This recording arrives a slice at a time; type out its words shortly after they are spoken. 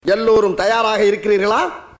எல்லோரும் தயாராக இருக்கிறீர்களா?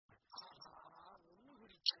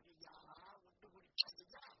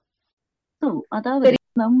 அதாவது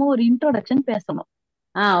நம்ம ஒரு இன்ட்ரோடக்ஷன் பேசணும்.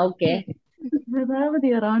 ஓகே. அதாவது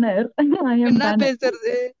your honor, I am என்ன done.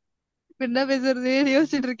 பேசுறது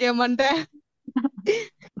யோசிச்சுட்டு இருக்கேன் மண்டை.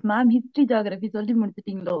 மேம் ஹிஸ்டரி ஜியோகிராஃபி சொல்லி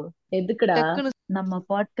முடிச்சிட்டீங்களோ? எதுக்குடா? நம்ம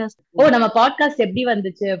பாட்காஸ்ட் நம்ம பாட்காஸ்ட் எப்படி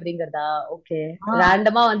வந்துச்சு அப்படிங்கறதா? ஓகே.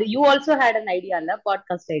 ரேண்டமா வந்து you also had an idea இல்ல,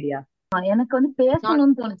 பாட்காஸ்ட் ஐடியா? எனக்கு வந்து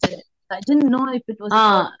பேசணும்னு தோணுச்சு. I didn't know if it was a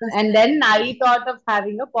podcast. And then I thought of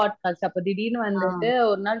having a podcast. அப்ப திடீர்னு வந்துட்டு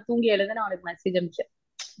ஒரு நாள் தூங்கி எழுந்து நான் உனக்கு மெசேஜ் அனுப்பிச்சேன்.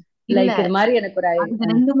 லைக் இது மாதிரி எனக்கு ஒரு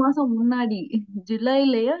 2 மாசம் முன்னாடி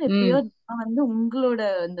ஜூலைலயோ எப்பயோ வந்து உங்களோட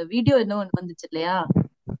இந்த வீடியோ என்ன ஒண்ணு வந்துச்சு இல்லையா?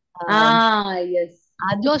 எஸ்.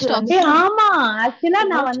 ஆமா, ஆக்சுவலா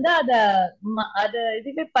நான் வந்து அத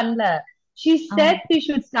இதுவே பண்ணல. She said we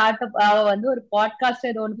should start up வந்து ஒரு பாட்காஸ்ட்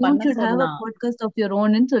ஏதோ ஒன்னு பண்ண சொன்னா. podcast of your own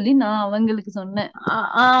ன்னு சொல்லி நான் அவங்களுக்கு சொன்னேன்.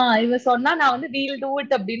 இவ சொன்னா நான் வந்து we'll do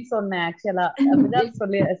it அப்படினு சொன்னேன். ஆக்சுவலா அப்படிதான்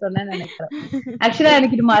சொன்னேன்னு நினைக்கிறேன். ஆக்சுவலா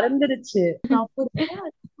எனக்கு இது மறந்துருச்சு. அப்புறம்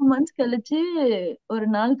 2 months கழிச்சு ஒரு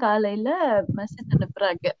நாள் காலையில மெசேஜ்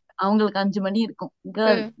அனுப்புறாங்க. அவங்களுக்கு 5 மணி இருக்கும்.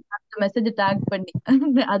 மெசேஜ் டேக் பண்ணி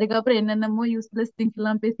அதுக்கப்புறம் என்னென்னமோ யூஸ்லெஸ் திங்ஸ்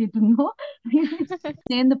எல்லாம் பேசிட்டு இருந்தோம்.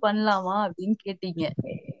 சேர்ந்து பண்ணலாமா அப்படின்னு கேட்டீங்க.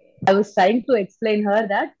 I was trying to explain her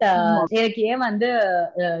that எனக்கு ஏன் வந்து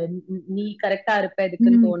நீ கரெக்டா இருப்ப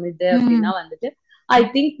இதுக்குன்னு தோணுது அப்படின்னா வந்துட்டு I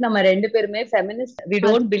think நம்ம 2 பேருமே feminist. We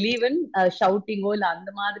don't believe in shouting இல்ல அந்த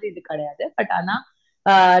மாதிரி இது கிடையாது. பட் ஆனா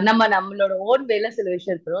நம்மளோட ஓன் வேலை சில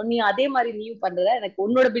விஷயம் இருக்கிறோம். நீ அதே மாதிரி நீயும் பண்றத எனக்கு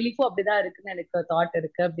உன்னோட பிலீஃபும் அப்படிதான் இருக்குன்னு எனக்கு தாட்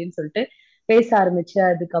இருக்கு அப்படின்னு சொல்லிட்டு பேச ஆரம்பிச்சு.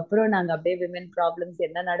 அதுக்கப்புறம் நாங்க அப்படியே விமென் ப்ராப்ளம்ஸ்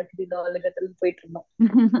என்ன நடக்குது இந்த உலகத்துல போயிட்டு இருந்தோம்.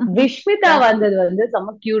 விஷ்மிதா வந்தது வந்து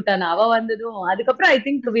செம்ம கியூட்டான அவ வந்ததும் அதுக்கப்புறம் I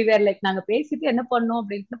think we were like நாங்க பேசிட்டு என்ன பண்ணோம்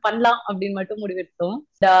அப்படின்னு பண்ணலாம் அப்படின்னு மட்டும் முடிவெடுத்தோம்.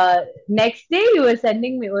 Next day you are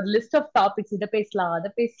sending me ஒரு லிஸ்ட் ஆஃப் டாபிக்ஸ், இதை பேசலாம்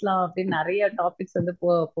அதை பேசலாம் அப்படின்னு நிறைய டாபிக்ஸ் வந்து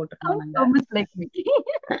போட்டுருக்காங்க.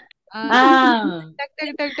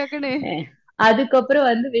 அதுக்கப்புறம்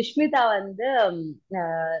வந்து விஷ்மிதா வந்து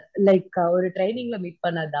லைக் ஒரு ட்ரைனிங்ல மீட்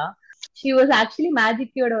பண்ணதா. She was actually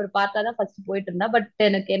Magikயோட ஒரு பார்ட்டா தான் ஃபர்ஸ்ட் போயிட்டு இருந்தா. பட்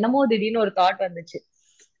எனக்கு என்னமோ திடீர்னு ஒரு தாட் வந்துச்சு,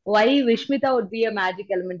 why Vishmitha would be a magic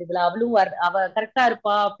element இதுல, அவளும் அவ கரெக்டா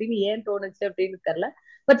இருப்பா அப்படின்னு ஏன் தோணுச்சு அப்படின்னு தெரியல.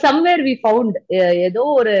 பட் சம்வேர் வி ஃபவுண்ட் ஏதோ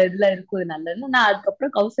ஒரு இதுல இருக்குது நல்லதுன்னு. நான்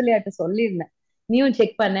அதுக்கப்புறம் கௌசல்யாட்ட சொல்லியிருந்தேன் நீயும்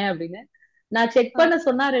செக் பண்ண அப்படின்னு. நான் செக் பண்ண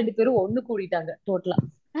சொன்னா 2 பேரும் ஒண்ணு கூடிட்டாங்க டோட்டலா.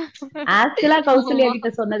 ஆக்சுவலா கௌசல்யா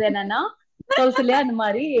கிட்ட சொன்னது என்னன்னா, கௌசல்யா இந்த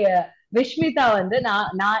மாதிரி விஷ்மிதா வந்து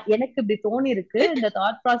நான் எனக்கு இப்படி தோணி இருக்கு, இந்த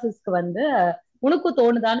தாட் ப்ராசஸ்க்கு வந்து உனக்கும்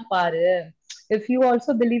தோணுதான்னு பாரு, if you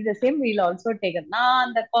also believe the same we'll also take it. நான்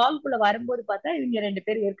அந்த கால்குள்ள வரும்போது பார்த்தா இவங்க 2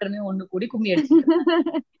 பேரும் ஏற்கனவே ஒண்ணு கூடி கும்மி அடிச்சு.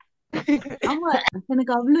 ஆமா,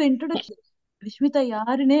 எனக்கு அவ்வளவு இன்ட்ரோடக்ஷன் விஷ்மிதா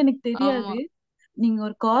யாருன்னே எனக்கு தெரியாது. நீங்க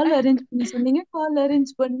ஒரு கால் அரேஞ்ச் பண்ணி சொன்னீங்க, கால்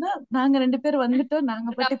அரேஞ்ச் பண்ணா நாங்க 2 பேரும் வந்துட்டோம். நாங்க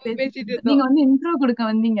பாட்டு பேசிட்டு நீங்க வந்து இன்ட்ரோ கொடுக்க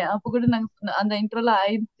வந்தீங்க. அப்ப கூட நாங்க அந்த இன்ட்ரோல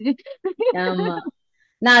ஆயிடுச்சு. ஆமா,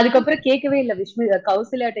 நான் அதுக்கப்புறம் கேட்கவே இல்லை விஷ்மிதா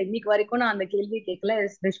கௌசல்யாட்ட இன்னைக்கு வரைக்கும் நான் அந்த கேள்வி கேட்கல,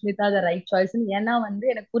 விஷ்மிதா த ரைட் சாய்ஸ். ஏன்னா வந்து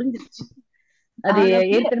எனக்கு புரிஞ்சிருச்சு அது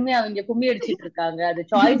ஏற்கனவே அவங்க கும்மி அடிச்சிட்டு இருக்காங்க, அது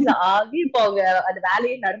சாய்ஸ் ஆகி இப்போ அவங்க அது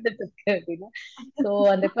வேலையே நடந்துட்டு இருக்கு அப்படின்னு. சோ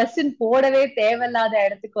அந்த கொஸ்டின் போடவே தேவையில்லாத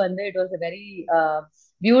இடத்துக்கு வந்து it was a very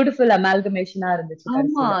beautiful அமால்கமேஷனா இருந்துச்சு.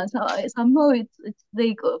 ஆமா, somehow it's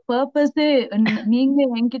like purpose. நீங்க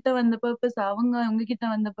என்கிட்ட வந்த பர்பஸ், அவங்க உங்ககிட்ட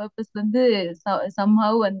வந்த பர்பஸ் வந்து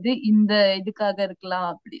somehow வந்து இந்த இதுக்காக இருக்கலாம்,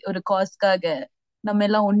 அப்படி ஒரு காஸ்க்காக நம்ம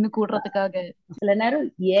எல்லாம் ஒண்ணு கூடுறதுக்காக. சில நேரம்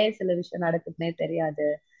ஏன் சில விஷயம் நடக்குதுன்னே தெரியாது.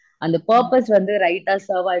 அந்த பர்பஸ் வந்து ரைட்டா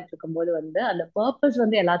சர்வ் ஆயிட்டு இருக்கும் போது வந்து அந்த பர்பஸ்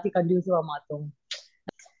வந்து எல்லாத்தையும் கண்டினியூஸா மாத்தும்.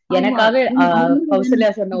 எனக்காக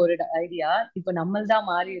கௌசல்யா சொன்ன ஒரு ஐடியா இப்ப நம்மள்தான்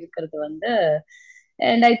மாறி இருக்கிறது வந்து.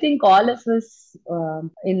 And I think all of us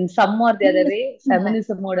in some or the other way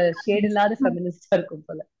feminism-ஓட ஷேட் இல்லாத ஃபெமினிஸ்டா இருக்கும்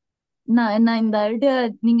போல. நான் இந்த ஐடியா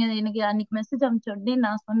நீங்க எனக்கு அன்னைக்கு மெசேஜ் அனுப்பிச்ச உடனே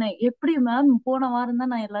நான் சொன்னேன், எப்படி மேம் போன வாரம்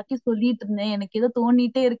தான் நான் எல்லாத்தையும் சொல்லிட்டு இருந்தேன், எனக்கு ஏதோ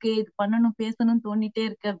தோண்டிட்டே இருக்கு, இது பண்ணணும் பேசணும்னு தோண்டிட்டே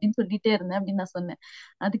இருக்கு அப்படின்னு சொல்லிட்டே இருந்தேன் அப்படின்னு நான் சொன்னேன்.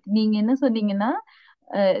 அதுக்கு நீங்க என்ன சொன்னீங்கன்னா,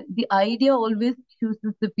 the idea always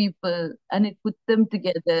chooses the people and it puts them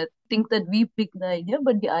together. Think that we pick the idea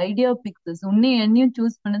but the idea picks us. என்னையும்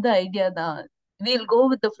சூஸ் பண்ணது ஐடியா தான். We'll go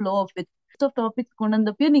with the flow of it. Off topics கொண்டு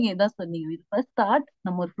வந்தப்போ நீங்க இதான் சொன்னீங்க, first start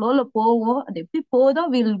நம்ம ஒரு ஃப்ளோல போவோம், அது எப்படி போதோ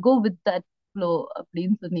we'll go with that flow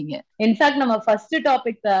அப்படின்னு சொன்னீங்க. இன்ஃபேக்ட் நம்ம ஃபர்ஸ்ட்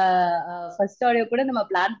டாபிக் ஃபர்ஸ்ட் ஆடியோ கூட நம்ம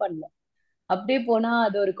பிளான் பண்ணல, அப்படியே போனா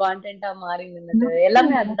அது ஒரு கான்டென்ட்டா மாறி நின்னது.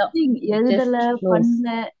 எல்லாமே அதுதான், எழுதல பண்ணல.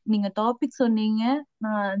 நீங்க டாபிக் சொன்னீங்க,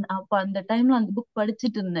 நான் அப்ப அந்த டைம்ல அந்த புக்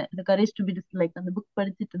படிச்சுட்டு இருந்தேன், The Courage to be Disliked அந்த புக்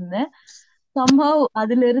படிச்சுட்டு இருந்தேன். somehow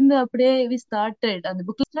அதுல இருந்து அப்படியே we started அந்த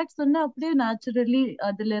புக் சொன்ன அப்படியே நேச்சுரலி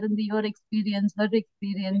அதுல இருந்து your experience her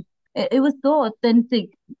experience it was so authentic.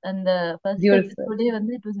 And the first Beautiful. episode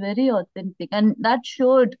வந்து it was very authentic, and that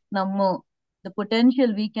showed நம்ம the potential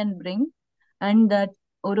we can bring, and that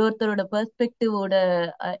ஒருத்தரோட பெர்ஸ்பெக்டிவோட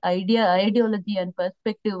ideology and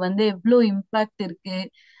perspective வந்து எவ்வளவு impact இருக்கு.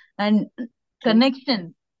 And connection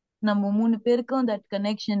நம்ம 3 பேருக்கும் that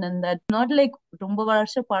connection, and that not like ரொம்ப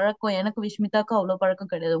வருஷம் பழக்கம். எனக்கு விஷ்மிதாக்கும் அவ்வளவு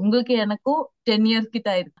பழக்கம் கிடையாது. உங்களுக்கு எனக்கும் 10 years கிட்ட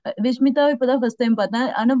ஆயிருக்கு. விஷ்மிதாவை இப்பதான் ஃபர்ஸ்ட் டைம் பார்த்தேன்.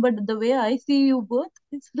 ஆனா but the way I see you both,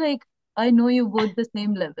 it's like I know you both the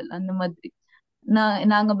same level. அந்த மாதிரி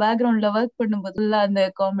நாங்க பேக்ரவுண்ட்ல ஒர்க் பண்ணும்போது அந்த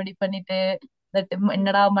காமெடி பண்ணிட்டு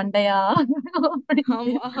என்னடா மண்டையா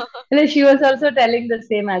இல்ல, she was also telling the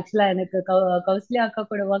same. ஆக்சுவலா எனக்கு கௌசல்யா அக்கா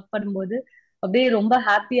கூட ஒர்க் பண்ணும்போது அப்படியே ரொம்ப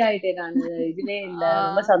ஹாப்பி ஆயிட்டேன். நான் இதுவே இல்ல,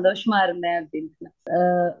 ரொம்ப சந்தோஷமா இருந்தேன் அப்படின்னு.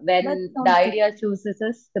 when the idea chooses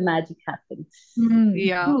us, the magic happens.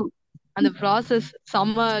 அந்த ப்ராசஸ்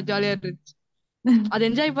செம்ம ஜாலியா இருந்துச்சு. அது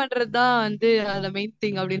என்ஜாய் பண்றதுதான் வந்து அந்த மெயின்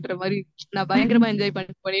திங் அப்படின்ற மாதிரி நான் பயங்கரமா என்ஜாய்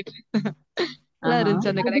பண்ணிட்டு நல்லா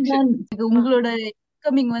இருந்துச்சு அந்த கனெக்ஷன். உங்களோட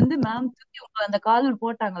இன்கமிங் வந்து மேம் தூக்கி அந்த கால்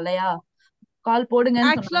போட்டாங்க இல்லையா, கால்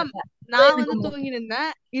போடுங்கன்னு சொன்னாங்க. நான் வந்து தூங்கிட்டு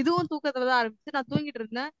இருந்தேன், இதுவும் தூக்கத்துலதான் ஆரம்பிச்சு. நான் தூங்கிட்டு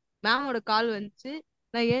இருந்தேன், மேமோட கால் வந்துச்சு.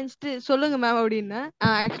 நான் ஏன்ச்சிட்டு சொல்லுங்க மேம் அப்படின்னு.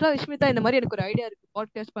 ஆக்சுவலா விஷ்மிதா இந்த மாதிரி எனக்கு ஒரு ஐடியா இருக்கு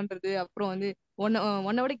பாட்காஸ்ட் பண்றது, அப்புறம் வந்து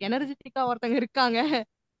ஒன்ன விட எனர்ஜெட்டிக்கா ஒருத்தங்க இருக்காங்க,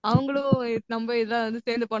 அவங்களும் நம்ம இதெல்லாம் வந்து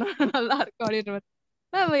சேர்ந்து போனா நல்லா இருக்கும் அப்படின்ற மாதிரி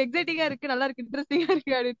மேம் எக்ஸைட்டிங்கா இருக்கு, நல்லா இருக்கு, இன்ட்ரெஸ்டிங்கா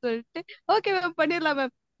இருக்கு அப்படின்னு சொல்லிட்டு ஓகே மேம் பண்ணிடலாம்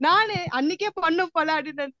மேம். நானு அன்னைக்கே பண்ணும் போல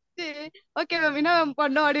அப்படின்னு நினைச்சு ஓகே மேம் என்ன மேம்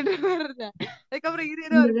பண்ணோம் அப்படின்ற மாதிரி இருந்தேன். அதுக்கப்புறம் இது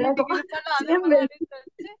ஒரு மீட்டிங் இது பண்ணலாம் அது பண்ணலாம் அப்படின்னு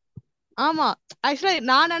சொல்லிட்டு. ஆமா, ஆக்சுவலா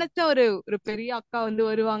நான் நினைச்ச ஒரு பெரிய அக்கா வந்து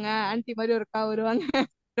வருவாங்க, ஆன்டி மாதிரி ஒரு அக்கா வருவாங்க,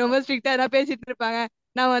 ரொம்ப ஸ்ட்ரிக்டா ஏதாவது பேசிட்டு இருப்பாங்க,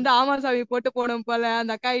 நான் வந்து ஆமா சாமி போட்டு போனோம் போல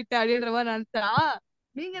அந்த அக்கா கிட்ட அப்படின்ற மாதிரி நினைச்சா,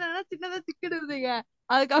 நீங்க என்ன சின்னதா சிக்கிட்டு இருந்தீங்க.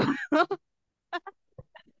 அதுக்கப்புறம்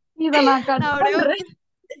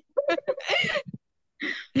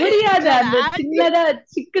முடியாது, அந்த சின்னதா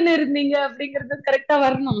சிக்கன் இருந்தீங்க அப்படிங்கறது கரெக்டா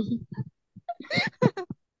வரணும்.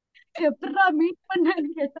 எப்படா மீட் பண்ணான்னு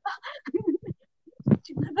கேட்டா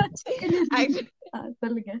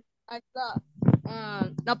சொல்லுங்க.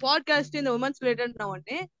 நான் பாட்காஸ்ட் இந்த உமன்ஸ் ரிலேட்டட்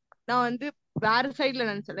உடனே நான் வந்து வேற சைட்ல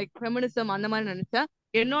நினைச்சேன், லைக் ஃபெமினிசம் அந்த மாதிரி நினைச்சேன்.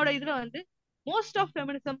 என்னோட இதுல வந்து most of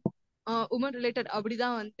feminism woman related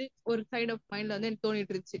அப்படிதான் வந்து ஒரு சைட் ஆஃப் மைண்ட்ல வந்து எனக்கு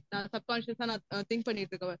தோணிட்டு இருந்துச்சு. நான் சப்கான்சியஸா நான் திங்க்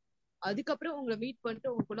பண்ணிட்டு இருக்கேன். அதுக்கப்புறம் உங்களை மீட்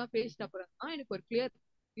பண்ணிட்டு உங்க கூட பேசிட்ட அப்புறம் தான் எனக்கு ஒரு கிளியர்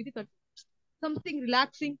இது சம்திங்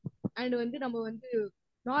ரிலாக்ஸிங். அண்ட் வந்து நம்ம வந்து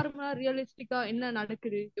நார்மலா ரியலிஸ்டிக்கா என்ன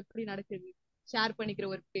நடக்குது எப்படி நடக்குது ஷேர் பண்ணிக்கிற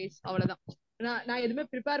ஒரு பிளேஸ், அவ்வளவுதான். நான் எதுவுமே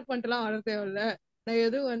ப்ரிப்பேர் பண்ணிட்டுலாம் வர தேவையில்ல, நான்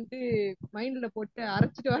எதுவும் வந்து மைண்ட்ல போட்டு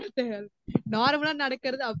அரைச்சிட்டு வர தேவையில்ல, நார்மலா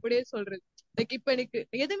நடக்கிறது அப்படியே சொல்றது. லைக் இப்ப எனக்கு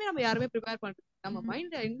எதுவுமே நம்ம யாருமே ப்ரிப்பேர் பண்றது, நம்ம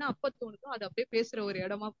மைண்ட்ல என்ன அப்ப தோணுதோ அதை அப்படியே பேசுற ஒரு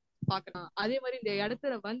இடமா பாக்கலாம். அதே மாதிரி இந்த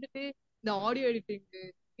இடத்துல வந்துட்டு இந்த ஆடியோ எடிட்டிங்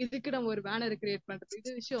இதுக்கு நம்ம ஒரு பேனர் கிரியேட் பண்றது,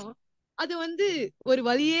 இது விஷயம் அது வந்து ஒரு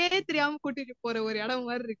வழியே தெரியாம கூட்டிட்டு போற ஒரு இடம்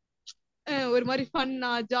மாதிரி இருக்கு. ஒரு மாதிரி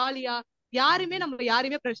ஃபன்னா ஜாலியா, யாருமே நம்ம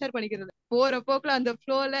யாருமே ப்ரெஷர் பண்ணிக்கிறது போற போக்குல அந்த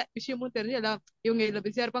ஃப்ளோல விஷயமும் தெரிஞ்சு எல்லாம் இவங்க இதுல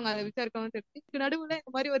பிஸியா இருப்பாங்க அதை பிஸியா இருக்காங்கன்னு தெரிஞ்சு நடுவுல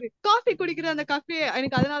இந்த மாதிரி ஒரு காஃபி குடிக்கிற அந்த காஃபி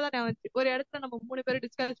எனக்கு அதனாலதான் நான் வந்து ஒரு இடத்துல நம்ம 3 பேரும்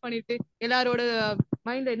டிஸ்கஸ் பண்ணிட்டு எல்லாரோட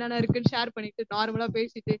மைண்ட்ல என்னென்ன இருக்குன்னு ஷேர் பண்ணிட்டு நார்மலா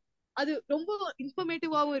பேசிட்டு அது ரொம்ப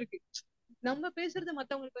இன்ஃபர்மேட்டிவாவும் இருக்கு. நம்ம பேசுறது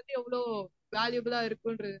மத்தவங்களுக்கு வந்து எவ்வளவு வேல்யூபிளா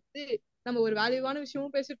இருக்குன்றது வந்து நம்ம ஒரு வேல்யூவான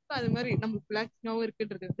விஷயமும் பேசிட்டு அது மாதிரி நம்ம ரிலாக்ஸிங்காவும்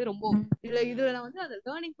இருக்குன்றது வந்து ரொம்ப இதுல நான் வந்து அந்த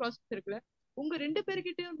லேர்னிங் ப்ராசஸ் இருக்குல்ல, உங்க 2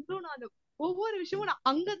 பேருக்கிட்ட இருந்தும் நான் அந்த ஒவ்வொரு விஷயமும் நான்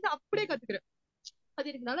அங்கிருந்து அப்படியே கத்துக்கிறேன். அது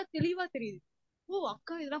எனக்கு நல்லா தெளிவா தெரியுது. ஓ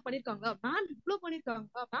அக்கா இதெல்லாம் பண்ணிருக்காங்க, மேம் இவ்வளவு பண்ணிருக்காங்க,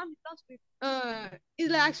 மேம் இதெல்லாம் சொல்லி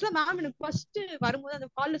இதுல ஆக்சுவலா மேம் எனக்கு ஃபர்ஸ்ட் வரும்போது அந்த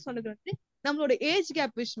கால்ல சொன்னது வந்து நம்மளோட ஏஜ்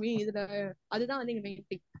கேப் விஷ்மி இதுல, அதுதான் வந்து எங்க மெயின்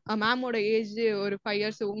திங். மேமோட ஏஜ் ஒரு 5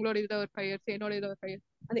 years, உங்களோட இதுல ஒரு 5 years, என்னோட இதுல ஒரு 5 years,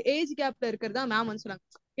 அந்த ஏஜ் கேப்ல இருக்கிறதா மேம் வந்து சொன்னாங்க.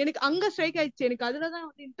 எனக்கு அங்க ஸ்ட்ரைக் ஆயிடுச்சு, எனக்கு அதுலதான்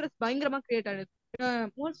வந்து இன்ட்ரெஸ்ட் பயங்கரமா கிரியேட் ஆகுது.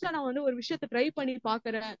 மோஸ்டா நான் வந்து ஒரு விஷயத்த ட்ரை பண்ணி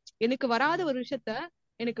பாக்குறேன், எனக்கு வராத ஒரு விஷயத்த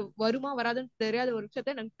எனக்கு வருமா வராதுன்னு தெரியாத ஒரு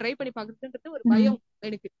விஷயத்த நான் ட்ரை பண்ணி பாக்குறதுன்றது ஒரு பயம்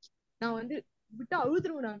எனக்கு. நான் வந்து விட்டு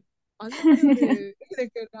அழுதுருவேன் நான், அந்த மாதிரி ஒரு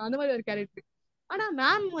எனக்கு அந்த மாதிரி ஒரு கேரக்டர். ஆனா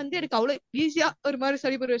மேம் வந்து எனக்கு அவ்வளவு ஈஸியா ஒரு மாதிரி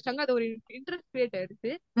சரி பண்ணி வச்சிட்டாங்க, அது ஒரு இன்ட்ரெஸ்ட் கிரியேட்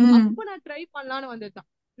ஆயிடுச்சு. அப்ப நான் ட்ரை பண்ணலான்னு வந்ததுதான்.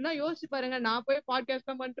 என்ன யோசிச்சு பாருங்க, நான் போய் பாட்காஸ்ட்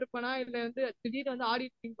தான் பண்ணிட்டு இருப்பேனா இல்ல வந்து திடீர்னு வந்து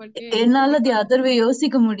ஆடிட்டிங் பண்ணி என்னால தி அதர் வே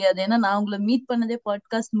யோசிக்க முடியாது. ஏன்னா நான் உங்களை மீட் பண்ணதே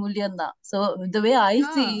பாட்காஸ்ட் மூலியம் தான். So the way I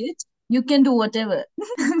see it, you can do whatever.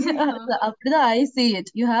 அப்படிதான் I see it.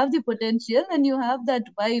 You have the potential and you have that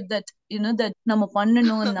vibe that you know that நம்ம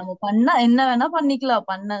பண்ணணும், நம்ம பண்ணா என்ன வேணா பண்ணிக்கலாம்,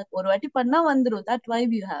 பண்ண ஒரு வாட்டி பண்ணா வந்துரும், that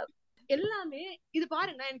vibe you have. எல்லாமே இது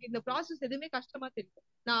பாருங்க, எனக்கு இந்த ப்ராசஸ் எதுவுமே கஷ்டமா தெரியும்.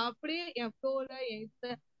 நான் அப்படியே என் ஃப்ளோல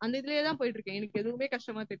அந்த இதுலயேதான் போயிட்டு இருக்கேன். எனக்கு எதுவுமே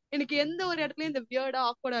கஷ்டமா தெரியும். எனக்கு எந்த ஒரு இடத்துலயும் இந்த வியர்டா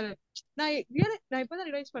ஆக்வர்டா நான் இப்பதான்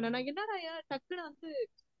ரிலைஸ் பண்ணேன், நான் என்னடா டக்குன்னு வந்து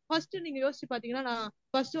ஃபர்ஸ்ட் நீங்க யோசிச்சு பாத்தீங்கன்னா, நான்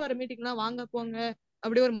ஃபர்ஸ்ட் வர மீட்டிங்லாம் வாங்க போங்க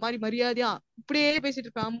அப்படியே ஒரு மாதிரி மரியாதையா இப்படியே பேசிட்டு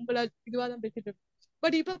இருப்பேன், அம்பல இதுவாதான் பேசிட்டு இருப்பேன்.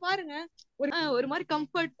 பட் இப்ப பாருங்க, ஒரு மாதிரி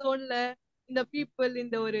கம்ஃபர்ட் ஜோன்ல இந்த பீப்புள்,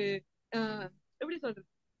 இந்த ஒரு எப்படி சொல்றது,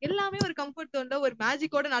 எல்லாமே ஒரு கம்ஃபர்ட் ஜோன்ல ஒரு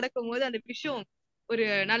மேஜிக்கோட நடக்கும் போது அந்த விஷயம் ஒரு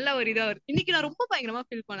நல்ல ஒரு இதா இருக்கு. இன்னைக்கு நான் ரொம்ப பயங்கரமா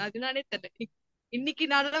ஃபீல் பண்ணேன், அதனாலே தெரியல. இன்னைக்கு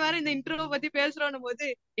நான் வேற இந்த இன்ட்ரோ பத்தி பேசுறோம் போது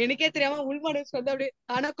எனக்கே தெரியாம உள்மனசு வந்து அப்படியே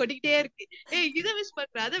ஆனா கொட்டிக்கிட்டே இருக்கு. இதை மிஸ்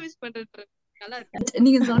பண்றேன், அதை மிஸ் பண்றேன். நல்லா இருக்கு.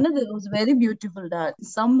 நீங்க சொன்னது was very beautiful டா.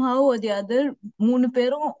 somehow or the other மூணு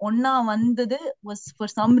பேரும் ஒன்னா வந்தது was for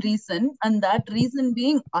some reason, and that reason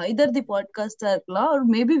being either the podcast இருக்கலாம், or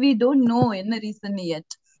maybe we don't know என்ன reason yet.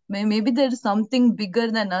 Maybe there is something bigger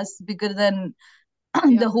than us, bigger than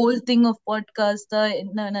the whole thing of podcast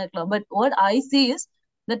என்ன இருக்கலாம். But what I see is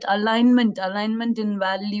that alignment in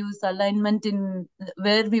values, alignment in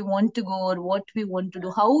where we want to go or what we want to do,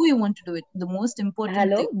 how we want to do it, the most important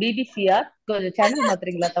hello thing. பிபிசிஆர் கொஞ்சம் channel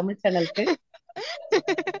மாத்துறீங்களா Tamil சேனலுக்கு?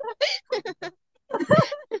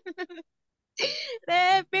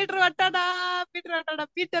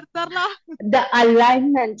 Peter தரலாம். The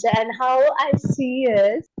alignment and how I see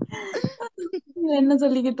is என்ன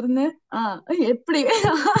சொல்லிக்கிட்டு இருந்தேன்? எப்படி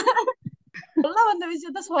சொல்ல வந்த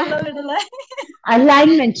விஷயத்த சொல்ல விடல.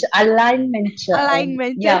 alignment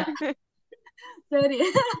yeah. சரி,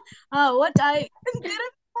 what I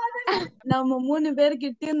நம்ம மூணு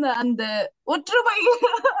பேர்கிட்ட இந்த அந்த ஒற்றுமை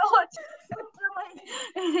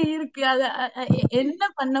இருக்கு. அத என்ன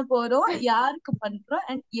பண்ண போறோம், யாருக்கு பண்றோம்,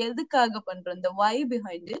 அண்ட் எதுக்காக பண்றோம், இந்த why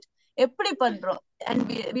behind it, எப்படி பண்றோம். and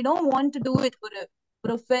we don't want to do it ஒரு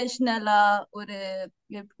ப்ரொஃபஷனலா ஒரு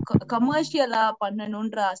கமர்ஷியலா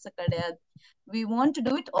பண்ணணும்ன்ற ஆசை கிடையாது. we want to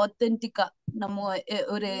do it authentic-ஆ. நம்ம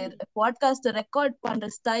ஒரு பாட்காஸ்ட் ரெக்கார்ட் பண்ற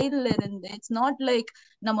ஸ்டைல்ல இருந்து, இட்ஸ் நாட் லைக்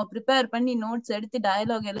நம்ம ப்ரிப்பேர் பண்ணி நோட்ஸ் எடுத்து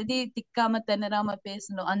டயலாக் எழுதி திக்காம திணறாம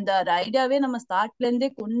பேசணும். அந்த ஐடியாவே நம்ம ஸ்டார்ட்ல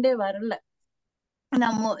இருந்தே கொண்டே வரல.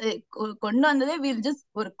 நம்ம கொண்டு வந்ததே வீல் ஜஸ்ட்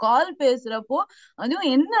ஒரு கால் பேசுறப்போ,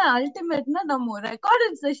 அதுவும் என்ன அல்டிமேட்னா நம்ம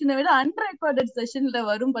ரெக்கார்டட் செஷனை விட அன்ரெக்கார்டட் செஷன்ல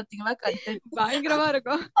வரும் பாத்தீங்களா கண்டென்ட், பயங்கரமா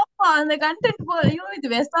இருக்கும். அப்ப அந்த கண்டென்ட் ஐயோ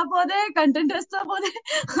இது வேஸ்டா போதே, கண்டென்ட் வேஸ்டா போதே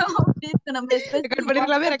அப்படின்னு நம்ம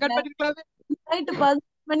நைட்டு 10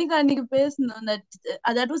 மணிக்கு அன்னைக்கு பேசணும்.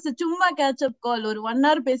 தட் வாஸ் சும்மா கேட்ச் அப் கால், ஒரு 1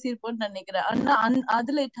 hour பேசியிருப்போம்னு நினைக்கிறேன். ஆனா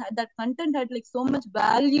அதுல that content had like so much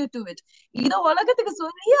value to it. இத உலகத்துக்கு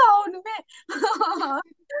சொல்லியே ஆகணுமே.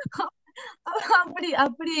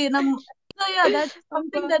 அப்படி நம்ம that's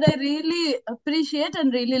something that I really appreciate and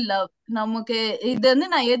really love. நமக்கு இது வந்து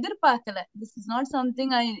நான் எதிர்பார்க்கல. This is not something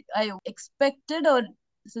I expected, or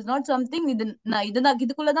this is not something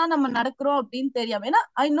இதுக்குள்ளதான் நம்ம நடக்கிறோம் அப்படின்னு தெரியாம. ஏன்னா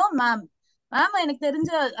I know மேம் எனக்கு தெரிஞ்ச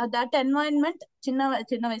that environment சின்ன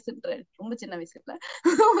வயசுல, ரொம்ப சின்ன வயசுல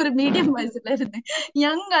ஒரு மீடியம் வயசுல இருந்து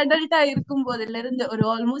யங் அடல்ட்டா இருக்கும் போதுல இருந்து ஒரு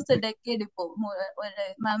ஆல்மோஸ்ட் டெக்கேட் இப்போ ஒரு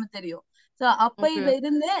மேம் தெரியும். சோ அப்பையில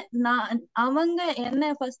இருந்து அவங்க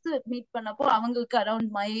என்ன ஃபர்ஸ்ட் மீட் பண்ணப்போ அவங்களுக்கு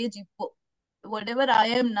அரௌண்ட் மை ஏஜ். இப்போ whatever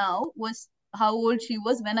I am now was how old she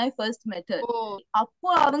was when I first met her. அப்போ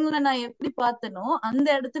அவங்கள நான் எப்படி பார்த்தனோ அந்த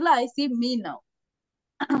இடத்துல I see me now.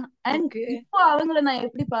 and இப்போ அவங்கள நான்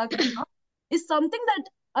எப்படி பாக்குறேன்னா is something that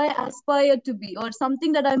I aspire to be, or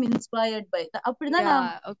something that I'm inspired by. அப்படிதான் நான்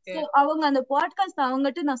அவங்க அந்த பாட்காஸ்ட்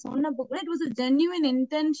அவங்ககிட்ட நான் சொன்னப்போ கூட it was a genuine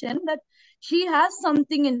intention that she has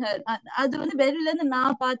something in her. அது வந்து வெளியில இருந்து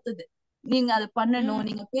நான் பார்த்தது. நீங்க அதை பண்ணணும்,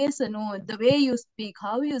 நீங்க பேசணும், the way you speak,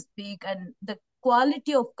 how you speak, and the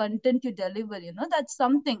quality of content you deliver, that's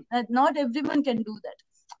something that not everyone can do that.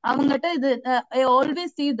 அவங்ககிட்ட இது I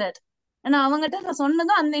always see that. ஆனா அவங்ககிட்ட நான்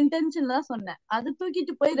சொன்னதும் அந்த இன்டென்ஷன்ல தான் சொன்னேன். அது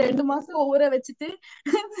தூக்கிட்டு போய் 2 மாசம் ஊற வச்சுட்டு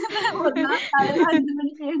ஒரு நாள்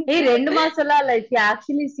 2 மாசம் எல்லாம் லைக்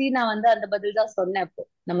ஆக்சுவலி நான் வந்து அந்த பதில் தான் சொன்னேன். இப்போ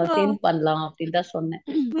நம்ம சேம் பண்ணலாம் அப்படின்னு தான் சொன்னேன்.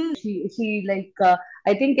 she like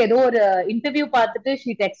I think ஏதோ ஒரு இன்டர்வியூ பார்த்துட்டு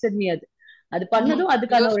she texted me. அது பண்ணதும்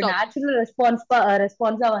அதுக்கான ஒரு நேச்சுரல்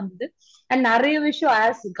ரெஸ்பான்ஸா வந்தது. அண்ட் நிறைய விஷயம்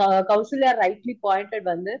ஆஸ் கௌசல்யா ரைட்லி பாயிண்டட்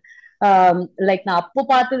வந்து லைக் நான் அப்போ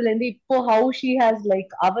பார்த்ததுல இருந்து இப்போ ஹவு ஷி ஹாஸ்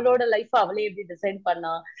லைக் அவளோட லைஃப் அவளே எப்படி டிசைன்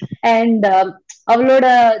பண்ணா. அண்ட் அவளோட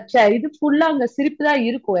இது ஃபுல்லா அங்க சிரிப்பு தான்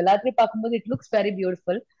இருக்கும். எல்லாத்தையும் பார்க்கும்போது it looks very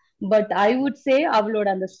beautiful. But I would say அவளோட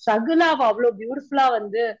அந்த ஸ்ட்ரகிளா அவ்வளவு பியூட்டிஃபுல்லா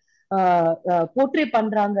வந்து போர்ட்ரே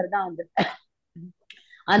பண்றாங்கிறதா வந்து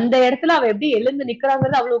அந்த இடத்துல அவ எப்படி எழுந்து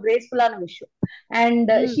நிக்கிறாங்கிறது அவ்வளவு கிரேஸ்ஃபுல்லான விஷயம். அண்ட்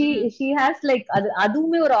ஷி ஹாஸ் லைக்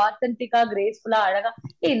அதுவுமே ஒரு ஆத்தென்டிக்கா கிரேஸ்ஃபுல்லா அழகா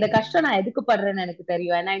இந்த கஷ்டம் நான் எதுக்கு படுறேன்னு எனக்கு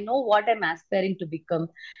தெரியும். And I know what I'm aspiring to become.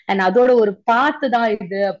 And அதோட ஒரு பாத்து தான்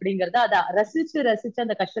இது அப்படிங்கறத அதை ரசிச்சு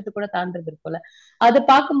அந்த கஷ்டத்தை கூட தாண்டது இருக்கும்ல. அதை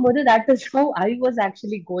பார்க்கும்போது that is how I was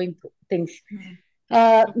actually going through things.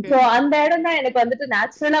 So அந்த இடம் தான் எனக்கு வந்துட்டு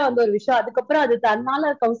நேச்சுரலா வந்த ஒரு விஷயம். அதுக்கப்புறம் அது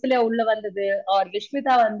தன்னால கௌசல்யா உள்ள வந்தது ஆர்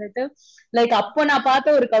விஷ்மிதா வந்துட்டு லைக் அப்போ நான்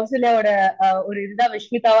பார்த்த ஒரு கௌசல்யாவோட ஒரு இதுதான்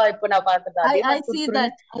விஷ்மிதாவா இப்போ நான் பார்த்தது அதே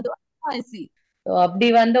மாதிரி அப்படி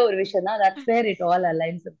வந்த ஒரு விஷயம் தான். That's where it all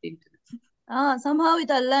aligns அப்படின்ட்டு. Somehow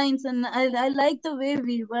it aligns and I like the way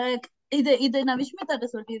we work. இது நான் விஷ்மிதாட்ட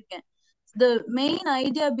சொல்லியிருக்கேன். The main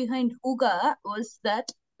idea behind Hygge was that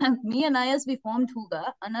me and Ayas we formed Hygge.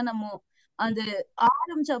 ஆனா நம்ம அந்த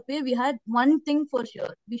ஆரம்பிச்சப்பே we had one thing for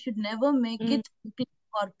sure, we should never make it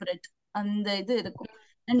corporate. அந்த இது இருக்கும்.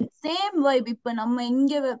 And same vibe இப்ப நம்ம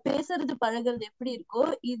இங்க பேசுறது பழகிறது எப்படி இருக்கோ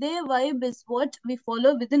இதே vibe is what we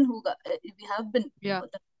follow within Hygge. We have been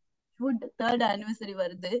third anniversary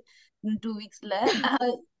வருது in 2 weeksல.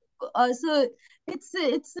 So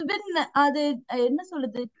it's been அது என்ன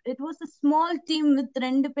சொல்றது, it was a small team with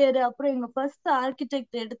 2 பேரு. அப்புறம் எங்க first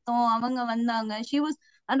architect எடுத்தோம், அவங்க வந்தாங்க. She was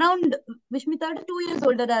around Vishmitha 2 years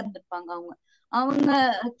older இருந்திருப்பாங்க. அவங்க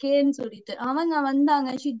கேன்னு சொல்லிட்டு அவங்க வந்தாங்க.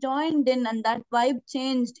 She joined in and that vibe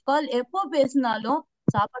changed. கால் எப்போ பேசினாலும்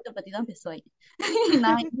சாப்பாட்டை பத்தி தான் பேசுவாங்க.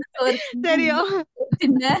 நான்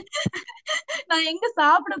நான் எங்க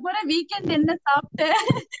சாப்பிட போறேன், வீக்கெண்ட் என்ன சாப்பிட்டேன்,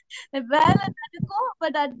 வேலை நடக்கும்.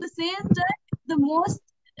 But at the same time the most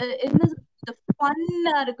என்ன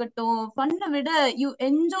ஃபன்னா இருக்கட்டும், ஃபன்னை விட you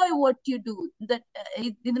enjoy what you two.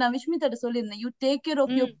 இது நான் விஷ்மிதாட்ட சொல்லியிருந்தேன். You take care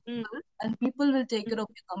of your people and people will take care of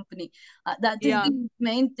your company. That is the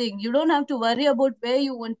main thing. You don't have to worry about where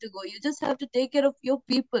you want to go. You just have to take care of your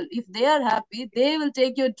people. If they are happy, they will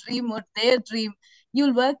take your dream or their dream.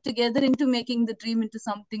 You'll work together into making the dream into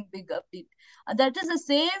something big. That is the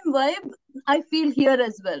same vibe I feel here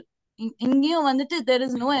as well. இங்கேயும் வந்துட்டு there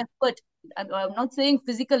is no effort. I'm not saying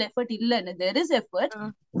physical effort இல்லன்னு, there is effort.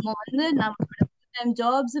 நம்ம வந்து நம்மளோட time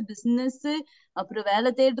jobs, business, அப்புறம் வேலை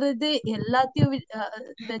தேடுறது எல்லாத்தையும்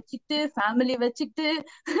வச்சுட்டு, ஃபேமிலி வச்சுட்டு,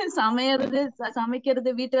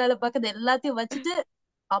 சமைக்கிறது, வீட்டு வேலை பார்க்கறது எல்லாத்தையும் வச்சுட்டு,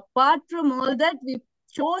 apart from all that we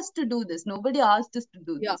chose to do this. Nobody asked us to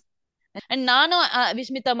do this. And நானும்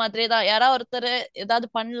விஷ்மிதா மாதிரியே தான். யாராவது ஒருத்தர் ஏதாவது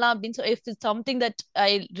பண்ணலாம் அப்படின்னு சொல்லி if it's something that I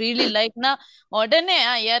really லைக்னா உடனே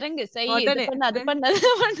இறங்கு செய், இது பண்ணு, அது பண்ணு,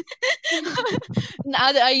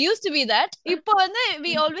 அது ஐ யூஸ் டு பி தட். இப்போ வந்து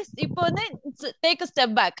வி ஆல்வேஸ் இப்போ வந்து take a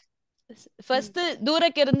step back. First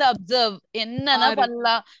தூரக்கு இருந்து அப்சர்வ், என்னென்ன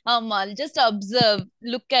பண்ணலாம். ஆமா, just observe,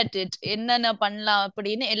 look at it, என்னென்ன பண்ணலாம்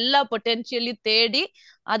அப்படின்னு எல்லா பொட்டென்ஷியலையும் தேடி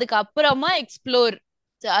அதுக்கு அப்புறமா எக்ஸ்ப்ளோர்.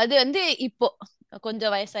 அது வந்து இப்போ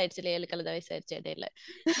கொஞ்சம் வயசாயிடுச்சு இல்ல, 7 கழுத வயசாயிடுச்சு இடையில.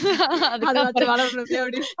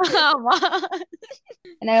 ஆமா.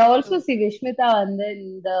 And I also see Vishmitha வந்து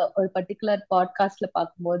இந்த ஒரு பர்டிகுலர் பாட்காஸ்ட்ல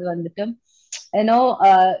பார்க்கும்போது வந்துட்டு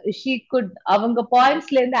she could அவங்க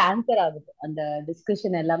பாயிண்ட்ஸ்ல இருந்து ஆன்சர் ஆகுது அந்த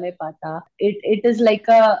டிஸ்கஷன் எல்லாமே பார்த்தா. It is like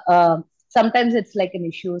a sometimes it's like an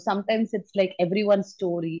issue, sometimes it's like everyone's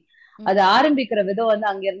story. அது ஆரம்பிக்கிற விதம் வந்து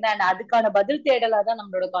அங்க இருந்தா அதுக்கான பதில் தேடலா தான்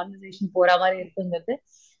நம்மளோட கான்வர்சேஷன் போற மாதிரி இருக்குங்கிறது.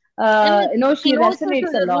 She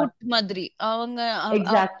resonates a lot. madri avanga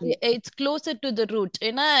exactly it's closer to the root.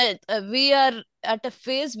 We are at a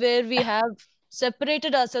phase where we have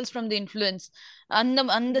separated ourselves from the influence.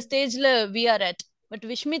 And the stage la we are at, but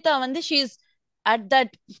Vishmitha vande she is at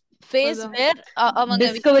that phase where avanga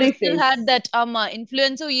still had that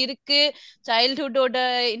influence irukku, childhood oda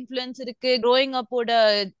influence irukku, growing up oda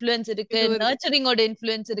influence irukku, nurturing oda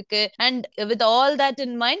influence irukku, and with all that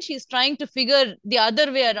in mind she is trying to figure the other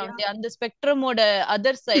way around, and the spectrum oda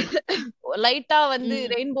other side லைட்டா வந்து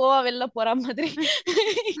ரெயின்போவா வெளில போற மாதிரி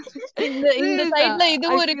இந்த சைடுல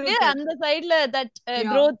இதுவும் இருக்கு, அந்த சைடுல that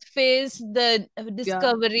growth phase, the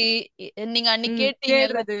discovery. நீங்க அன்னைக்கு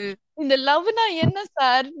கேட்டீங்க இந்த லவ்னா என்ன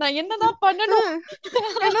சார், நான் என்னதான் பண்ணணும்,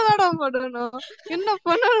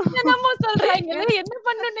 என்னமா சொல்றாங்க, என்ன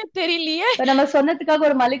பண்ணணும்னே தெரியலையே. நம்ம சொன்னதுக்காக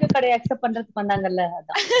ஒரு மளிகை கடை அக்செப்ட் பண்றதுக்கு பண்ணாங்கல்ல,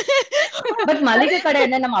 பட் மளிகை கடை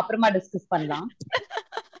என்ன நம்ம அப்புறமா டிஸ்கஸ் பண்ணலாம்.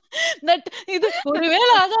 இது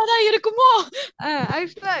ஒருவேளை அதான் இருக்குமோ.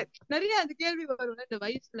 ஆக்சுவலா நிறைய அந்த கேள்வி வரும் இந்த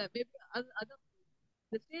வயசுல, அதான்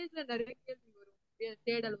இந்த ஸ்டேஜ்ல நிறைய கேள்வி வரும்,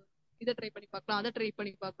 தேடல் வரும், இதை ட்ரை பண்ணி பார்க்கலாம், அதை ட்ரை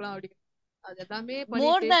பண்ணி பார்க்கலாம் அப்படின்னு.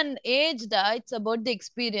 More than age, it's about the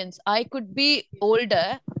experience. I could be older,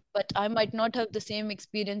 but I might not have the same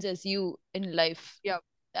experience as you in life.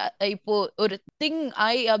 இப்போ ஒரு thing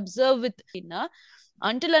I observe with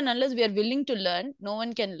until and unless we are willing to learn, no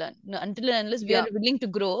one can learn. Until and unless we are willing to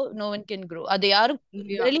grow, no one can grow. அது யாரும்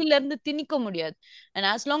வெளியில இருந்து திணிக்க முடியாது. And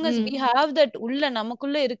as long as we have that உள்ள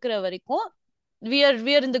நமக்குள்ள இருக்கிற வரைக்கும் we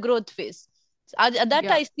are in the growth phase. That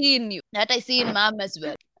I see in you, that I see in ma'am as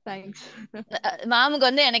well. Thanks. மேமுக்கு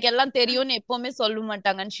வந்து எனக்கு எல்லாம் தெரியும்னு எப்பவுமே சொல்ல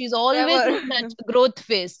மாட்டாங்க, and she's always in that growth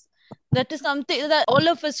phase. That is something that all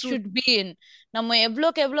of us should be in. நம்ம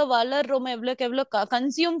எவ்வளோக்கு எவ்வளோ வளர்றோமோ, எவ்வளோக்கு எவ்வளோ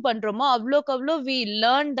கன்சியூம் பண்றோமோ, அவ்வளோக்கு அவ்வளோ we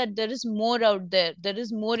learn that there is more out there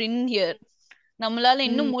is more in here. நம்மளால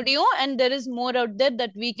இன்னும் முடியும், and there is more out there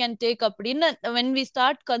that we can take அப்படின்னு when we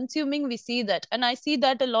start consuming we see that, and I see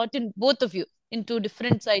that a lot in both of you in two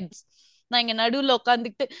different sides. நான் இங்க நடுவுல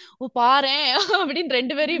உட்காந்துக்கிட்டு பாறேன் அப்படின்னு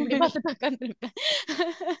ரெண்டு பேரும் இப்படி பார்த்துட்டு உட்காந்துருப்பேன்.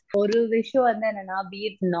 ஒரு விஷயம் வந்து என்னன்னா, be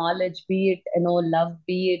it knowledge, be it love,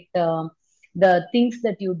 be it the things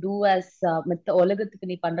that you do as மத்த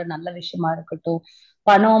உலகத்துக்கு நீ பண்ற நல்ல விஷயமா இருக்கட்டும்,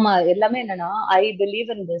 பணமா எல்லாமே என்னன்னா, I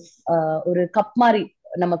believe in this ஒரு கப் மாதிரி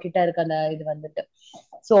நம்ம கிட்ட இருக்க அந்த இது வந்துட்டு,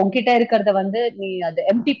 சோ உங்ககிட்ட இருக்கிறத வந்து நீ அதை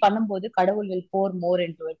எம்டி பண்ணும்போது கடவுள் will pour more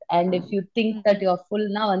into it, and if you think that you are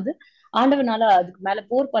fullனா வந்து ஆண்டவனால அதுக்கு மேல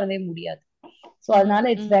போர் பண்ணவே முடியாது. So அதனால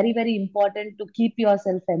it's very very important to keep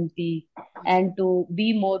yourself empty and to be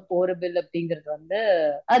more pourable அப்படிங்கிறது வந்து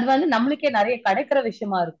அது வந்து நம்மளுக்கே நிறைய கிடைக்கிற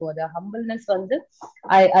விஷயமா இருக்கும். அது ஹம்பிள்னஸ் வந்து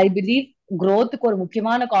I believe growthக்கு ஒரு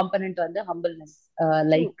முக்கியமான காம்பனன்ட் வந்து ஹம்பிள்னஸ்.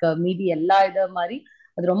 லைக் மீதி எல்லா இத மாதிரி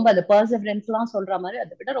அது ரொம்ப அந்த பர்சவரன்ஸ் எல்லாம் சொல்ற மாதிரி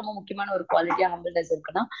அதை விட ரொம்ப முக்கியமான ஒரு குவாலிட்டியா ஹம்பிள்னஸ்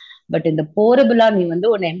இருக்குன்னா, பட் இந்த போரபிளா நீ வந்து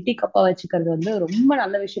ஒரு எம்டி கப்பா வச்சுக்கிறது வந்து ரொம்ப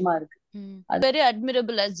நல்ல விஷயமா இருக்கு. Very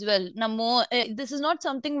admirable as well. நம்ம this is not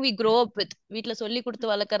something we grow up with. வீட்ல சொல்லி கொடுத்து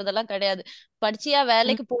வளர்க்கறதெல்லாம் கிடையாது. படிச்சியா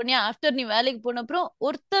வேலைக்கு போனியா, ஆஃப்டர் நீ வேலைக்கு போன அப்புறம்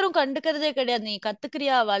ஒருத்தரும் கண்டுக்கிறதே கிடையாது. நீ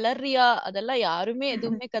கத்துக்கிறியா வளர்றியா அதெல்லாம் யாருமே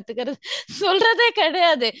எதுவுமே கத்துக்கிறது சொல்றதே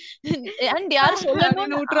கிடையாது. அண்ட் யாரும்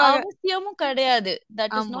சொல்லணும்னு அவசியமும் கிடையாது.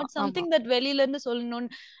 That is not something that வெளியில இருந்து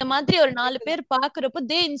சொல்லணும். இந்த மாதிரி ஒரு 4 பேர் பாக்குறப்போ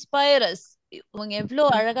they inspire us. அவங்க எவ்வளவு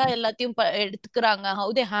அழகா எல்லாத்தையும் எடுத்துக்கிறாங்க, how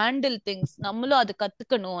they handle things. நம்மளும் அது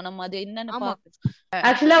கத்துக்கணும், நம்ம அது என்னன்னு பார்க்கணும்.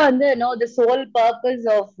 Actually வந்து the sole purpose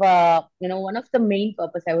of one of the main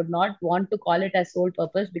purpose, I would not want to call it as sole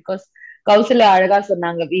purpose because Kausalya அழகா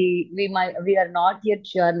சொன்னாங்க, we are not yet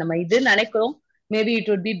sure, நம்ம இது நினைக்கிறோம், maybe it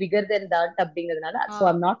would be bigger than that அப்படிங்கிறதுனால, so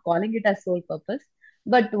I'm not calling it as sole purpose.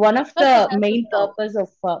 But one of the main purpose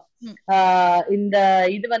of இந்த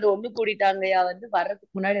இது வந்து ஒண்ணு கூடிட்டாங்கயா வந்து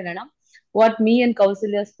வர்றதுக்கு முன்னாடி என்னன்னா, what me and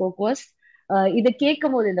Gowsalya spoke was, இத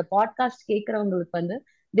கேட்கும் போது இந்த பாட்காஸ்ட் கேட்கறவங்களுக்கு வந்து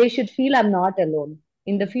they should feel I'm not alone.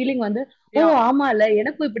 இந்த ஃபீலிங் வந்து ஆமா இல்ல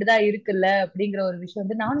எனக்கும் இப்படிதான் இருக்குல்ல அப்படிங்கிற ஒரு விஷயம்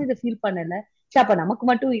வந்து நானும் இதை ஃபீல் பண்ணல, அப்ப நமக்கு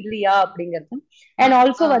மட்டும் இல்லையா அப்படிங்கிறது. அண்ட்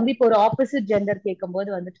ஆல்சோ வந்து இப்போ ஒரு ஆப்போசிட் ஜெண்டர் கேட்கும் போது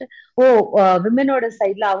வந்துட்டு விமனோட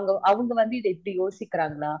சைட்ல அவங்க வந்து இதை இப்படி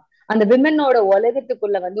யோசிக்கிறாங்களா, அந்த விமனோட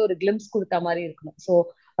உலகத்துக்குள்ள வந்து ஒரு கிளிம்ஸ் கொடுத்த மாதிரி இருக்கணும். சோ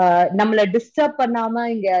நம்மள டிஸ்டர்ப் பண்ணாம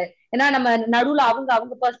இங்க, ஏன்னா நம்ம நடுவுல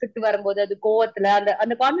அவங்க பெர்ஸ்பெக்டிவ் வரும்போது அது கோவத்துல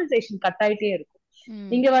அந்த கான்வர்சேஷன் கட் ஆயிட்டே இருக்கும்.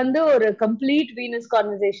 இங்க வந்து ஒரு கம்ப்ளீட் வீனஸ்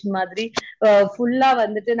கான்வர்சேஷன் மாதிரி ஃபுல்லா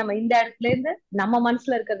வந்துட்டு நம்ம இந்த இடத்துல இருந்து நம்ம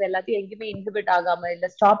மனசுல இருக்கிறது எல்லாத்தையும் எங்கேயுமே இன்ஹிபிட் ஆகாம இல்ல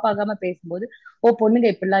ஸ்டாப் ஆகாம பேசும்போது பொண்ணுங்க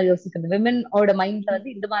இப்படிலாம் யோசிக்கிறது, விமனோட மைண்ட்ல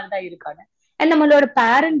வந்து இந்த மாதிரிதான் இருக்காங்க. அண்ட் நம்மளோட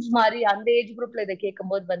பேரண்ட்ஸ் மாதிரி அந்த ஏஜ் குரூப்ல இதை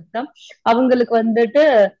கேட்கும் போது வந்துட்டு அவங்களுக்கு வந்துட்டு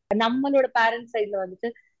நம்மளோட பேரண்ட்ஸ் சைட்ல வந்துட்டு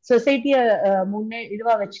சொசைட்டிய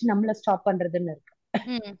இதுவா வச்சு நம்மள ஸ்டாப் பண்றதுன்னு இருக்கு.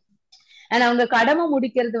 அண்ட் அவங்க கடமை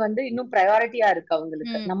முடிக்கிறது வந்து இன்னும் ப்ரையாரிட்டியா இருக்கு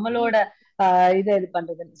அவங்களுக்கு நம்மளோட இது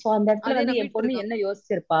பண்றது. சோ அந்த இடத்துல வந்து என் பொண்ணு என்ன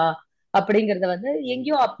யோசிச்சிருப்பா அப்படிங்கறத வந்து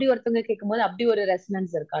எங்கேயோ அப்படி ஒருத்தவங்க கேட்கும் போது அப்படி ஒரு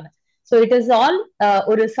ரெசனன்ஸ் இருக்காங்க. சோ இட் இஸ் ஆல்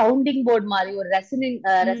ஒரு சவுண்டிங் போர்ட் மாதிரி, ஒரு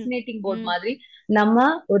ரெசனேட்டிங் போர்ட் மாதிரி நம்ம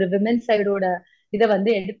ஒரு விமன் சைடோட இதை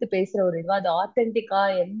வந்து எடுத்து பேசுற ஒரு இதுவா, அது ஆத்தென்டிக்கா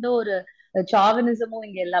எந்த ஒரு சாவனிசமும்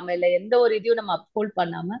இங்க எல்லாமே இல்ல, எந்த ஒரு இதையும் நம்ம அப்ஹோல்ட்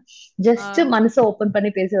பண்ணாம ஜஸ்ட் மனசை ஓபன் பண்ணி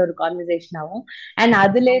பேசுற ஒரு கான்வர்சேஷன் ஆகும். அண்ட்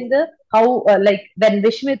அதுல இருந்து how like when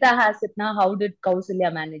Vishmitha has it now, how did Gowsalya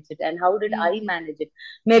manage it and how did I manage it,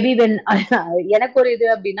 maybe when எனக்கு ஒரு இது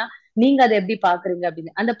அப்படின்னா நீங்க அதை எப்படி பாக்குறீங்க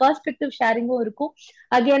அப்படின்னு அந்த பெர்ஸ்பெக்டிவ் ஷேரிங்கும் இருக்கும்.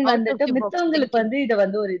 அகைன் வந்துட்டு மித்தவங்களுக்கு வந்து இதை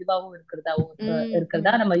வந்து ஒரு இதுவாகவும்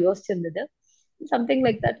இருக்கிறதா நம்ம யோசிச்சிருந்தது. Something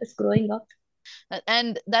like that is growing up.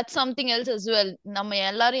 And that's something else as well. நம்ம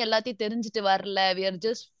எல்லாரும் எல்லாத்தையும் தெரிஞ்சுட்டு வரல, we are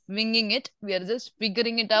just winging it, we are just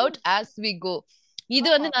figuring it out as we go. இது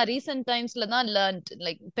வந்து நான் ரீசெண்ட் டைம்ஸ்ல தான் லேர்ன்ட்.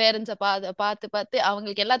 லைக் பேரண்ட்ஸை பார்த்து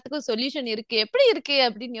அவங்களுக்கு எல்லாத்துக்கும் சொல்யூஷன் இருக்கு, எப்படி இருக்கு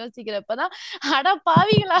அப்படின்னு யோசிக்கிறப்பதான் அடா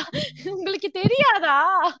பாவீங்களா உங்களுக்கு தெரியாதா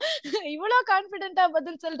இவ்வளவு கான்பிடென்டா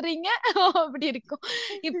பதில் சொல்றீங்க அப்படி இருக்கும்.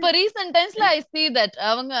 இப்ப ரீசெண்ட் டைம்ஸ்ல ஐ see that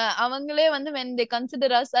அவங்களே வந்து when they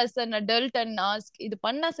consider us as an adult and ask இது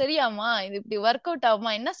பண்ணா சரியாமா, இது இப்படி ஒர்க் அவுட்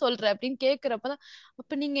ஆகுமா, என்ன சொல்ற அப்படின்னு கேக்குறப்பதான்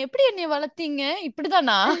அப்ப நீங்க எப்படி என்னைய வளர்த்தீங்க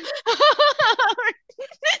இப்படிதானா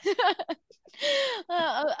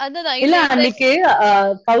இல்ல அன்னைக்கு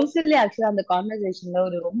கௌசல்யா ஆக்சுவலா அந்த கான்வர்சேஷன்ல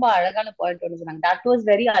ஒரு ரொம்ப அழகான பாயிண்ட் ஒன்று சொன்னாங்க. That was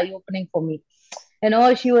very I opening for me.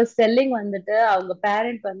 She was telling வந்துட்டு அவங்க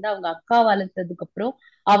பேரண்ட் வந்து அவங்க அக்கா வளர்த்ததுக்கு அப்புறம்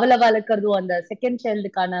அவளை வளர்க்கறதும் அந்த செகண்ட்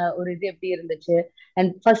சைல்டுக்கான ஒரு இது எப்படி இருந்துச்சு,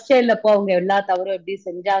 அண்ட் ஃபர்ஸ்ட் சைல்டு அப்போ அவங்க எல்லா தவறும் எப்படி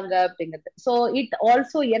செஞ்சாங்க அப்படிங்கிறது. ஸோ இட்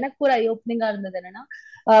ஆல்சோ எனக்கு ஒரு ஐ ஓப்பனிங்கா இருந்தது என்னன்னா,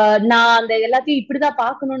 நான் அந்த எல்லாத்தையும் இப்படிதான்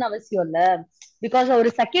பாக்கணும்னு அவசியம் இல்ல. பிகாஸ் ஒரு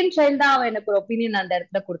செகண்ட் சைல்ட் தான் அவன் எனக்கு ஒரு ஒப்பீனியன் அந்த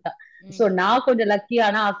இடத்துல கொடுத்தான். சோ நான் கொஞ்சம் லக்கி.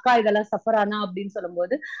 ஆனா அக்கா இதெல்லாம் சஃபர் ஆனா அப்படின்னு சொல்லும்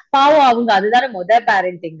போது பாவம் அவங்க அதுதானே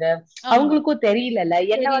பேரண்டிங், அவங்களுக்கும் தெரியல.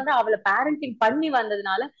 என்ன வந்து அவளை பேரண்டிங் பண்ணி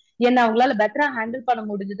வந்ததுனால என்ன அவங்களால பெட்டரா ஹேண்டில் பண்ண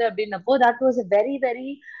முடிஞ்சது அப்படின்னப்போ that was a very very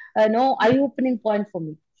no eye opening point for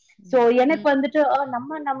me. So எனக்கு வந்துட்டு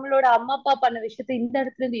நம்மளோட அம்மா அப்பா பண்ண விஷயத்த இந்த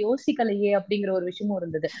இடத்துல இருந்து யோசிக்கலையே அப்படிங்கிற ஒரு விஷயமும்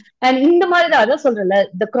இருந்தது. அண்ட் இந்த மாதிரிதான் அதான் சொல்றேன்ல,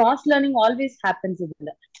 the cross learning always happens.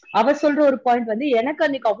 இதுல அவ சொல்ற ஒரு பாயிண்ட் வந்து எனக்கு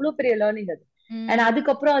அன்னைக்கு அவ்வளவு பெரிய லேர்னிங் அது. அண்ட்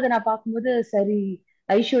அதுக்கப்புறம் அதை நான் பார்க்கும்போது சரி,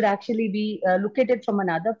 I should actually be look at it from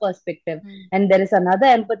another perspective and there is another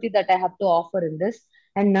empathy that I have to offer in this.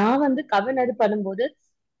 And நான் வந்து கவன் அது பண்ணும்போது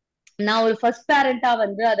நான் ஒரு ஃபர்ஸ்ட் பேரண்டா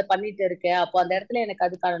வந்து அதை பண்ணிட்டு இருக்கேன். அப்போ அந்த இடத்துல எனக்கு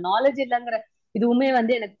அதுக்கான நாலேஜ் இல்லைங்கிற இதுவுமே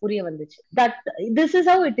வந்து எனக்கு புரிய வந்துச்சு. That this is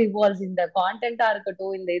how it evolves. இந்த கான்டென்ட்டா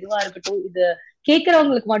இருக்கட்டும், இந்த இதுவா இருக்கட்டும், இது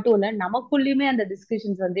கேட்கறவங்களுக்கு மட்டும் இல்ல, நமக்குள்ளயுமே அந்த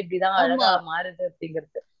டிஸ்கஷன்ஸ் வந்து இப்படிதான் அழகா மாறுது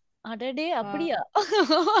அப்படிங்கிறது. அடடே அப்படியா?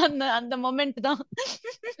 அந்த அந்த மொமெண்ட் தான்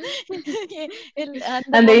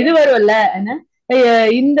அந்த இது வரும்ல, என்ன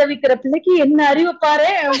இந்த விக்கிற பிள்ளைக்கு என்ன அறிவு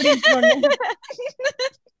பாரு அப்படின்னு சொன்னேன்.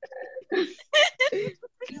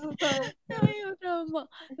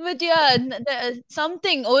 பட் யா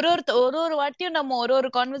சம்திங் ஒரு வாட்டியும் நம்ம ஒரு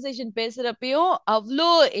கான்வர்சேஷன் பேசுறப்பயும் அவ்வளோ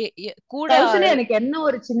கூட. எனக்கு என்ன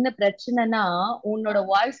ஒரு சின்ன பிரச்சனைனா, உன்னோட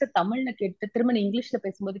வாய்ஸ தமிழ்ல கேட்டு திரும்ப நீ இங்கிலீஷ்ல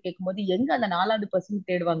பேசும்போது கேட்கும்போது எங்க அந்த 4வது பர்சன்ட்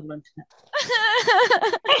தேடுவாங்களோன்னு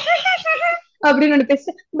அப்படின்னு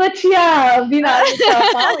பேச பச்சியா அப்படின்னு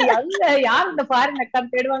யார் இந்த ஃபாரின் அக்கா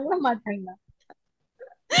தேடுவாங்களா மாட்டாங்களா?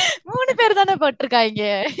 3 பேர் தானே பட்டிருக்காங்க.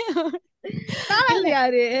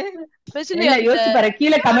 யாரு யோசிச்சு பாரு,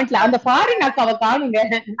 கீழே கமெண்ட்ல அந்த ஃபாரின் அக்காவை காணுங்க,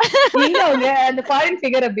 எங்க அவங்க அந்த ஃபாரின்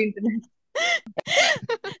ஃபிகர் அப்படின்ட்டு.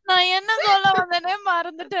 நான் என்ன சொல்ல வந்தேனே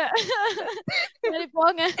மறந்துட்டேன். சரி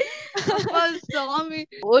போங்க.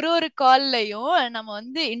 ஒரு கால்லயும் நம்ம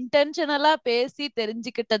வந்து இன்டென்ஷனலா பேசி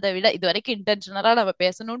தெரிஞ்சுக்கிட்டதை விட இது வரைக்கும் இன்டென்ஷனலா நம்ம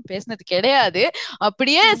பேசணும்னு பேசினது கிடையாது.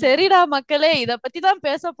 அப்படியே சரிடா மக்களே இத பத்தி தான்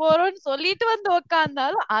பேச போறோம்னு சொல்லிட்டு வந்து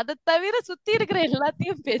உக்காந்தாலும் அதை தவிர சுத்தி இருக்கிற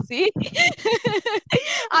எல்லாத்தையும் பேசி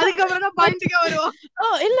அதுக்கப்புறம் தான் பாயிண்ட்க்கு வருவோம்.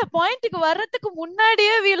 இல்ல பாயிண்ட்க்கு வர்றதுக்கு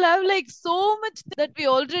முன்னாடியே we'll have like so much that we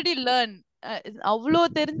already learn. அவ்வளோ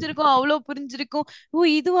தெரிஞ்சிருக்கும், அவ்வளோ புரிஞ்சிருக்கும். ஓ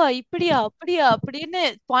இதுவா இப்படியா அப்படியா அப்படின்னு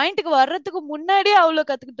பாயிண்ட்க்கு வர்றதுக்கு முன்னாடியே அவ்வளவு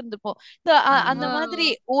கத்துக்கிட்டு இருந்திருப்போம். அந்த மாதிரி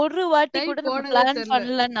ஒரு வாட்டி கூட நம்ம பிளான்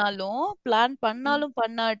பண்ணலனாலும், பிளான் பண்ணாலும்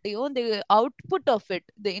பண்ணாட்டியும் the output of it,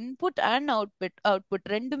 the input and output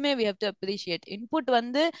ரெண்டுமே we have to appreciate. input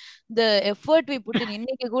வந்து the effort we put in.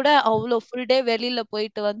 இன்னைக்கு கூட அவ்வளோ ஃபுல் டே வெளியில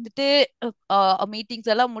போயிட்டு வந்துட்டு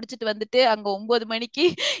மீட்டிங்ஸ் எல்லாம் முடிச்சிட்டு வந்துட்டு அங்க 9 மணிக்கு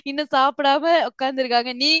இன்னும் சாப்பிடாம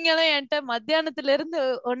உட்கார்ந்துருக்காங்க. நீங்களும் என்கிட்ட மத்தியானத்துல இருந்து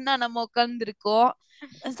ஒன்னா நம்ம உட்கார்ந்து இருக்கோம்.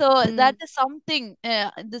 So that is something.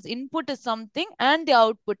 This input is something and the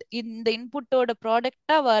output. இந்த இன்புட்டோட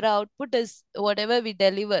ப்ராடக்டா வர output is whatever we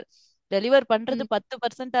deliver பண்றது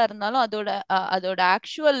 10% இருந்தாலும் அதோட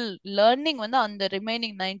ஆக்சுவல் லேர்னிங் வந்து அந்த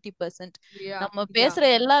ரிமைனிங் 90%. நம்ம பேசுற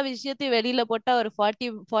எல்லா விஷயத்தையும் வெளியில போட்டா ஒரு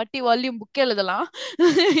 40 வால்யூம் புக் எழுதலாம்.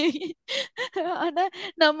 ஆனா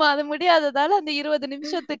நம்ம அது முடியாததால அந்த 20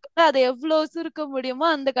 நிமிஷத்துக்கு அதை எவ்வளவு சுருக்க முடியுமோ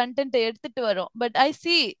அந்த கண்டென்ட் எடுத்துட்டு வரோம். பட் ஐ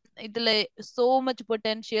சி இதுல so much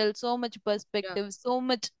potential, so much perspective, so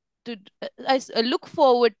much to I look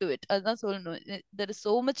forward to it. அதான் சொல்லணும். There is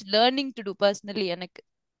so much learning to do personally எனக்கு.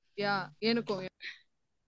 எனக்கும்